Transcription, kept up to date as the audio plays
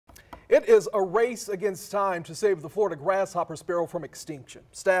It is a race against time to save the Florida grasshopper sparrow from extinction.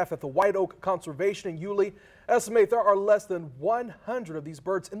 Staff at the White Oak Conservation in Yulee estimate there are less than 100 of these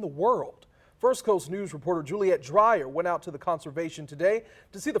birds in the world. First Coast News reporter Juliette Dreyer went out to the conservation today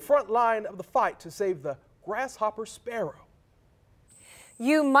to see the front line of the fight to save the grasshopper sparrow.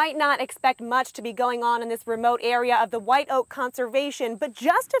 You might not expect much to be going on in this remote area of the White Oak Conservation, but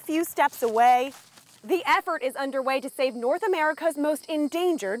just a few steps away, the effort is underway to save North America's most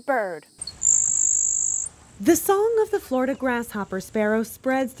endangered bird. The song of the Florida grasshopper sparrow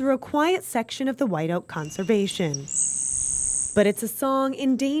spreads through a quiet section of the White Oak Conservation. But it's a song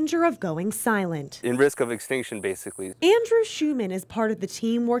in danger of going silent. In risk of extinction, basically. Andrew Schumann is part of the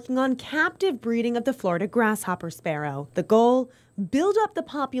team working on captive breeding of the Florida grasshopper sparrow. The goal? Build up the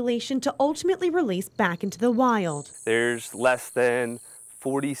population to ultimately release back into the wild. There's less than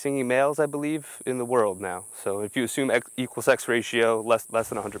 40 singing males, I believe, in the world now. So if you assume equal sex ratio, less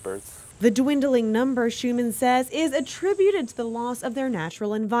than 100 birds. The dwindling number, Schumann says, is attributed to the loss of their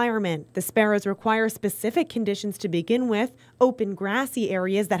natural environment. The sparrows require specific conditions to begin with, open grassy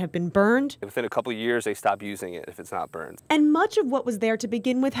areas that have been burned. Within a couple of years, they stop using it if it's not burned. And much of what was there to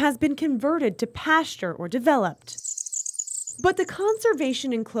begin with has been converted to pasture or developed. But the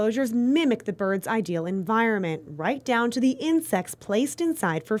conservation enclosures mimic the bird's ideal environment, right down to the insects placed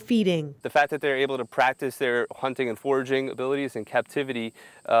inside for feeding. The fact that they're able to practice their hunting and foraging abilities in captivity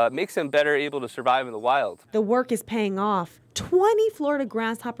makes them better able to survive in the wild. The work is paying off. 20 Florida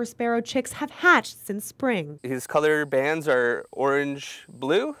grasshopper sparrow chicks have hatched since spring. His color bands are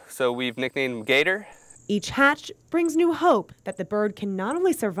orange-blue, so we've nicknamed him Gator. Each hatch brings new hope that the bird can not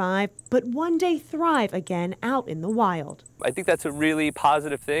only survive, but one day thrive again out in the wild. I think that's a really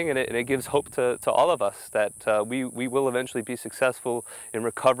positive thing, and it gives hope to all of us that we will eventually be successful in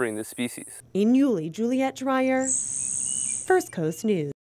recovering this species. In Yulee, Juliette Dreyer, First Coast News.